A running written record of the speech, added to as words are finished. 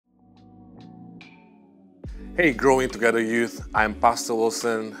Hey, Growing Together Youth, I'm Pastor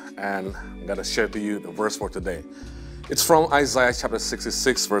Wilson, and I'm going to share to you the verse for today. It's from Isaiah chapter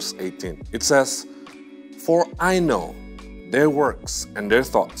 66, verse 18. It says, "For I know their works and their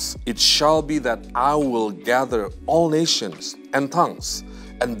thoughts. It shall be that I will gather all nations and tongues,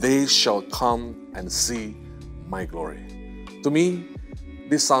 and they shall come and see my glory." To me,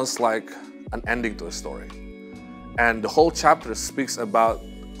 this sounds like an ending to a story. And the whole chapter speaks about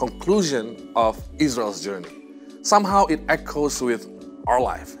conclusion of Israel's journey. Somehow it echoes with our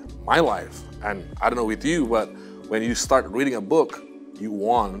life, my life, and I don't know with you, but when you start reading a book, you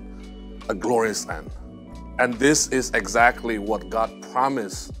want a glorious end. And this is exactly what God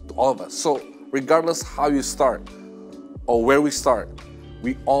promised to all of us. So regardless how you start or where we start,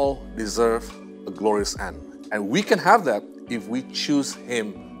 we all deserve a glorious end. And we can have that if we choose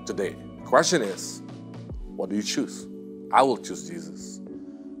Him today. The question is, what do you choose? I will choose Jesus.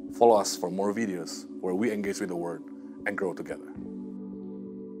 Follow us for more videos where we engage with the Word and grow together.